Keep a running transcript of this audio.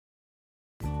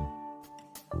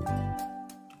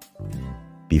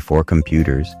Before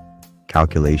computers,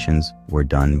 calculations were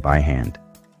done by hand.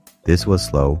 This was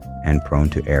slow and prone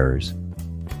to errors.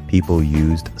 People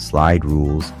used slide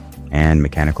rules and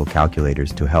mechanical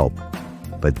calculators to help,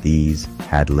 but these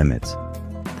had limits.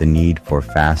 The need for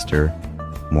faster,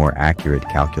 more accurate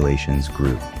calculations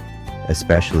grew,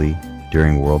 especially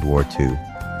during World War II,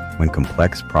 when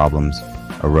complex problems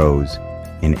arose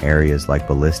in areas like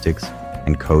ballistics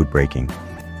and code breaking.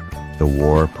 The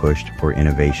war pushed for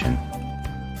innovation.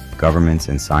 Governments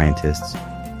and scientists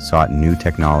sought new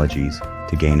technologies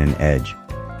to gain an edge.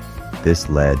 This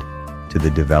led to the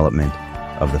development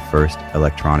of the first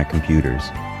electronic computers,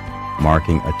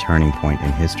 marking a turning point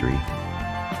in history.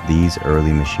 These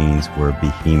early machines were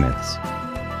behemoths,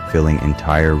 filling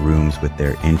entire rooms with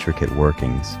their intricate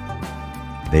workings.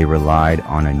 They relied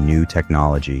on a new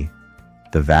technology,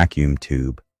 the vacuum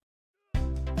tube.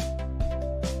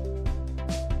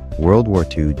 World War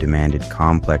II demanded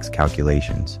complex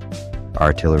calculations.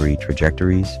 Artillery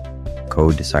trajectories,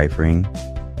 code deciphering,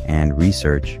 and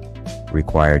research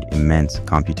required immense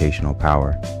computational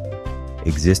power.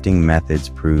 Existing methods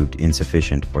proved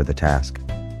insufficient for the task.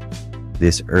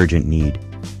 This urgent need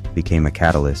became a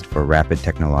catalyst for rapid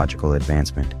technological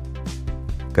advancement.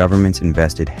 Governments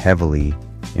invested heavily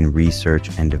in research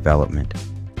and development.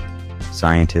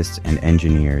 Scientists and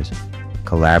engineers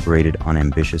collaborated on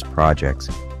ambitious projects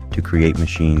to create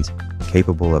machines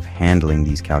capable of handling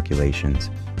these calculations.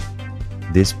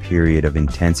 This period of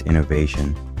intense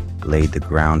innovation laid the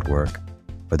groundwork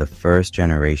for the first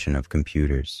generation of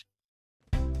computers.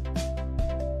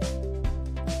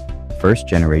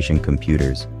 First-generation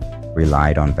computers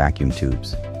relied on vacuum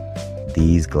tubes.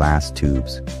 These glass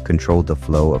tubes controlled the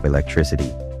flow of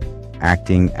electricity,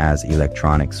 acting as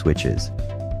electronic switches.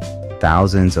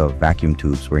 Thousands of vacuum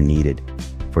tubes were needed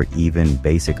for even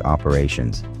basic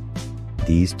operations.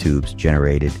 These tubes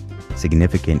generated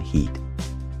significant heat,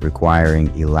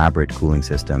 requiring elaborate cooling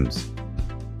systems.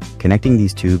 Connecting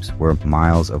these tubes were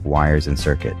miles of wires and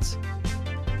circuits.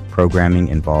 Programming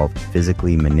involved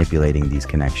physically manipulating these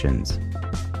connections.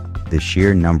 The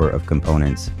sheer number of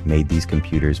components made these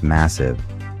computers massive,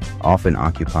 often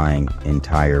occupying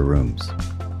entire rooms.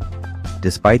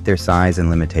 Despite their size and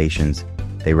limitations,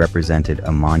 they represented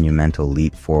a monumental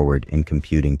leap forward in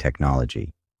computing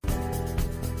technology.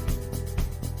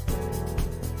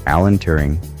 Alan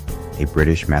Turing, a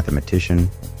British mathematician,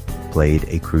 played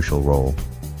a crucial role.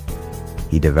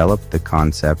 He developed the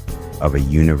concept of a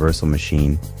universal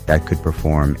machine that could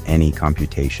perform any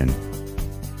computation.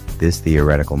 This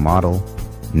theoretical model,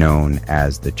 known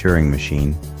as the Turing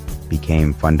machine,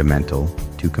 became fundamental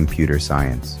to computer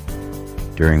science.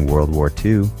 During World War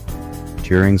II,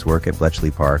 Turing's work at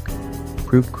Bletchley Park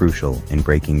proved crucial in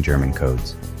breaking German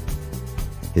codes.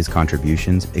 His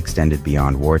contributions extended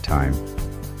beyond wartime,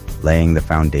 laying the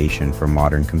foundation for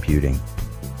modern computing.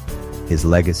 His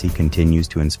legacy continues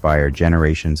to inspire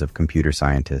generations of computer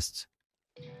scientists.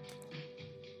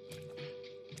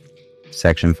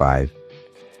 Section 5.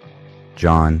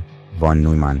 John von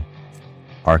Neumann,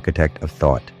 Architect of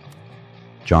Thought.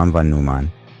 John von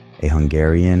Neumann, a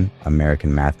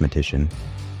Hungarian-American mathematician,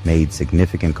 made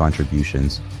significant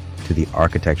contributions to the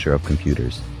architecture of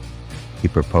computers. He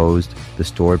proposed the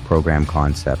stored program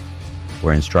concept,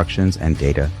 where instructions and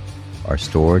data are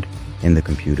stored in the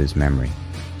computer's memory.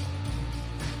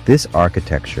 This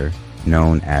architecture,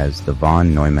 known as the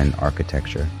von Neumann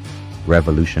architecture,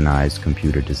 revolutionized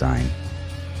computer design.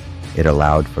 It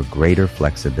allowed for greater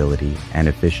flexibility and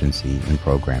efficiency in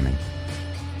programming.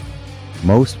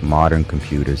 Most modern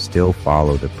computers still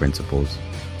follow the principles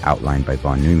outlined by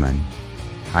von Neumann,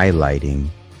 highlighting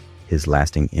his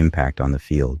lasting impact on the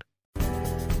field.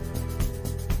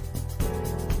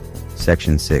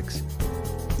 Section 6.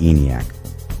 ENIAC,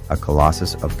 a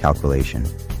colossus of calculation.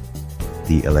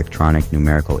 The Electronic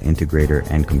Numerical Integrator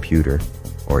and Computer,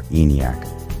 or ENIAC,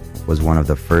 was one of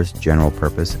the first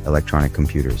general-purpose electronic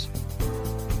computers.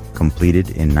 Completed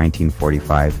in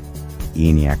 1945,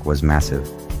 ENIAC was massive,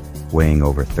 weighing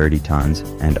over 30 tons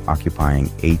and occupying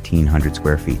 1,800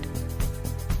 square feet.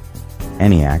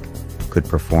 ENIAC could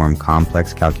perform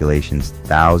complex calculations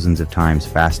thousands of times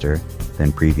faster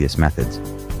than previous methods.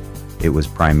 It was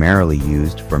primarily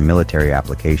used for military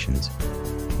applications,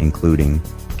 including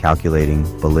calculating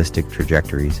ballistic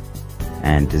trajectories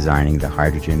and designing the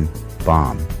hydrogen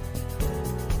bomb.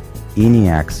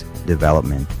 ENIAC's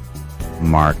development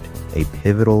marked a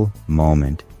pivotal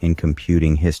moment in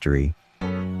computing history.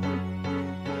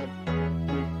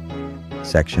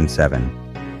 Section 7.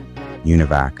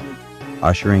 UNIVAC,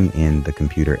 ushering in the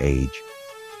computer age.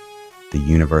 The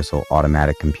Universal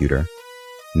Automatic Computer,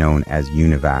 known as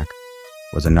UNIVAC,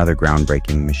 was another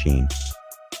groundbreaking machine.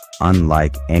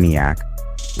 Unlike ENIAC,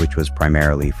 which was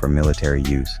primarily for military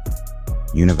use,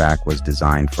 UNIVAC was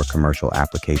designed for commercial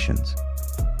applications.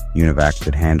 UNIVAC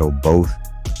could handle both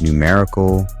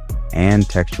numerical and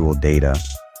textual data,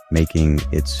 making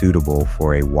it suitable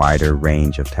for a wider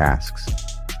range of tasks.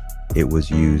 It was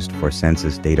used for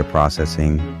census data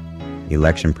processing,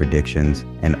 election predictions,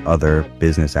 and other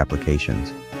business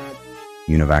applications.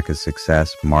 UNIVAC's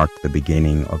success marked the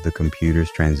beginning of the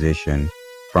computer's transition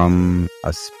from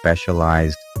a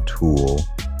specialized tool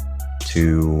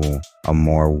to a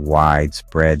more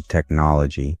widespread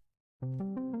technology.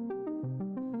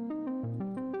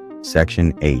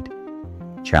 Section 8.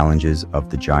 Challenges of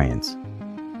the Giants.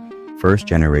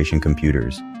 First-generation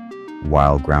computers,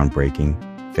 while groundbreaking,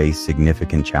 faced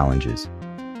significant challenges.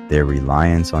 Their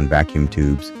reliance on vacuum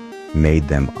tubes made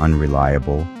them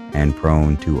unreliable and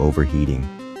prone to overheating.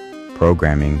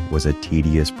 Programming was a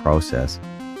tedious process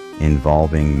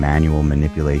involving manual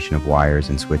manipulation of wires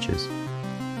and switches.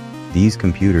 These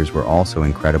computers were also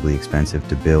incredibly expensive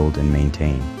to build and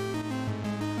maintain.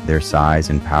 Their size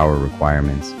and power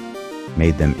requirements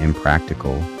made them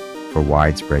impractical for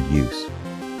widespread use.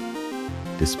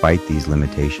 Despite these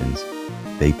limitations,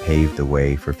 they paved the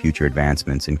way for future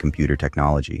advancements in computer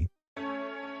technology.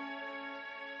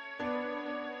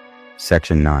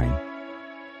 Section 9.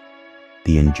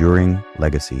 The Enduring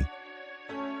Legacy.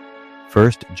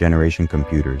 First-generation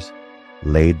computers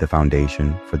laid the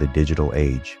foundation for the digital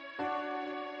age.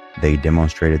 They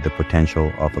demonstrated the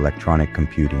potential of electronic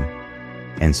computing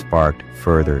and sparked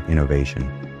further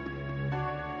innovation.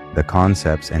 The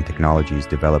concepts and technologies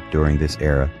developed during this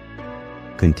era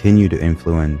continue to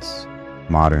influence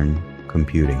modern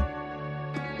computing.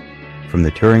 From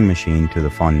the Turing machine to the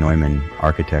von Neumann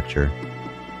architecture,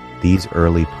 these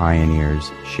early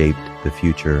pioneers shaped the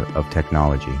future of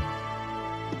technology.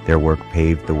 Their work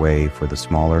paved the way for the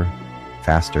smaller,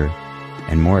 faster,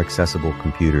 and more accessible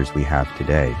computers we have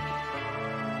today.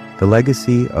 The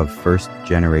legacy of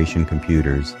first-generation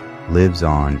computers lives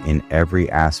on in every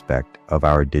aspect of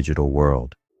our digital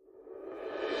world.